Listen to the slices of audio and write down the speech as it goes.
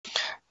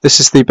This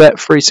is the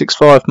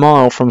Bet365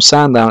 Mile from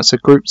Sandown. It's a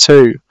Group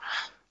 2.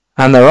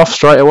 And they're off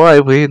straight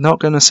away. We're not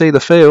going to see the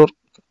field.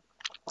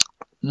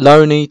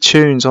 Lonely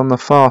Tunes on the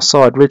far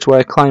side.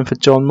 Ridgeway Acclaim for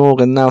John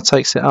Morgan now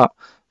takes it up.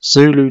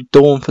 Zulu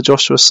Dawn for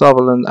Joshua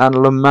Sutherland and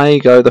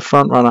Lamago, the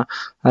front runner.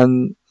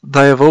 And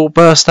they have all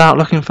burst out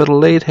looking for the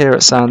lead here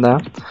at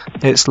Sandown.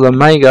 It's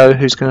Lamago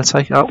who's going to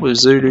take it up with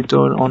Zulu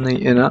Dawn on the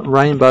inner.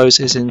 Rainbows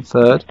is in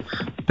third.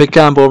 Big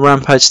Gamble and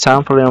Rampage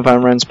Town for Leon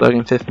van Rensburg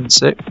in fifth and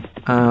sixth.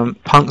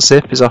 Punk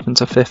Zip is up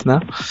into fifth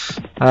now.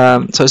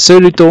 So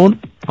Zulu Dawn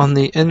on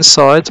the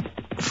inside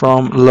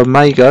from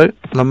Lamago.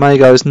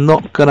 Lamago is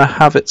not going to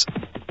have it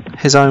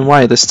his own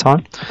way this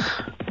time.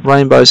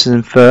 Rainbows is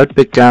in third.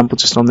 Big Gamble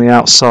just on the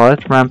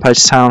outside.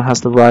 Rampage Town has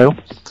the rail.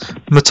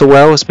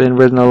 Mutterwell has been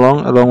ridden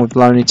along with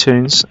Lonely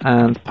Tunes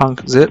and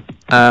Punk Zip.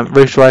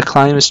 Ridgeway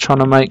Acclaim is trying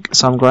to make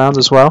some ground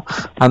as well,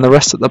 and the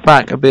rest at the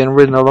back are being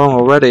ridden along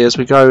already as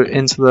we go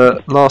into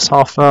the last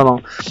half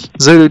furlong.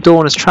 Zulu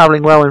Dawn is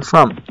travelling well in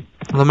front.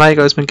 Lamago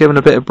has been given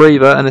a bit of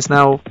breather and is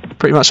now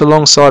pretty much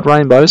alongside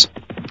Rainbows.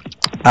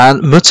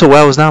 And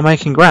Mutterwell is now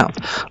making ground.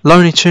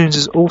 Lonely Tunes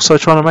is also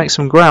trying to make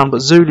some ground,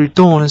 but Zulu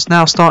Dawn is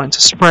now starting to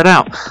spread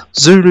out.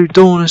 Zulu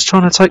Dawn is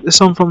trying to take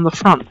this on from the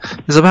front.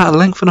 There's about a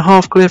length and a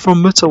half clear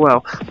from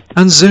Mutterwell.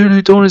 And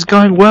Zulu Dawn is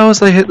going well as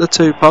they hit the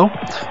two pole.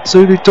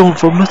 Zulu Dawn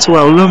from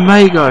Mutterwell.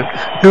 Lamago.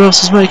 Who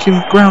else is making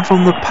ground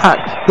from the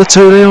pack? The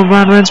two Leon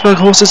van Rensburg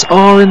horses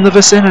are in the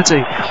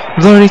vicinity.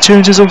 Lonely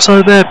Tunes is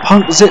also there.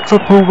 Punk Zip for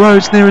Paul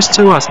Rhodes nearest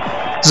to us.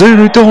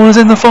 Zulu Dawn is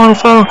in the final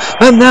furlong,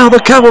 and now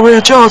the cavalry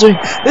are charging.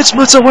 It's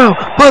Mutterwell,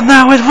 but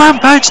now it's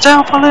Rampage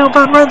Town for Leon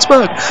van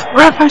Rensburg.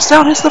 Rampage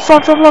Town hits the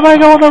front from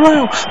Lamago on the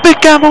rail. Big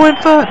Gamble in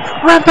third.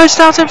 Rampage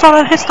Town's in front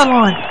and hits the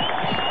line.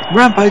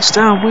 Rampage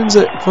Town wins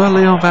it for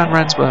Leon van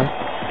Rensburg.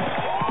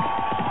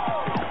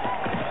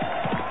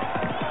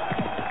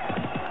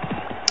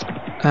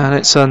 And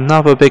it's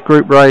another big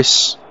group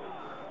race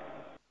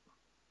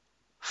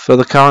for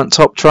the current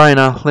top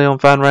trainer, Leon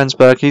van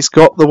Rensburg. He's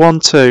got the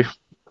 1-2.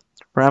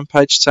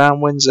 Rampage Town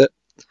wins it.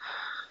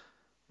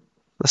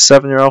 The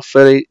 7-year-old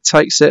filly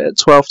takes it at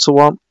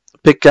 12-1.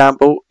 Big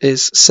Gamble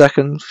is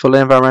second for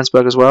Leon van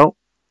Rensburg as well.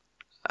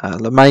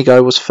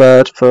 Lamago was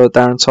third for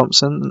Darren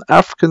Thompson. And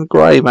African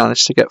Grey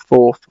managed to get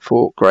fourth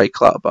for Grey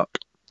Clutterbuck.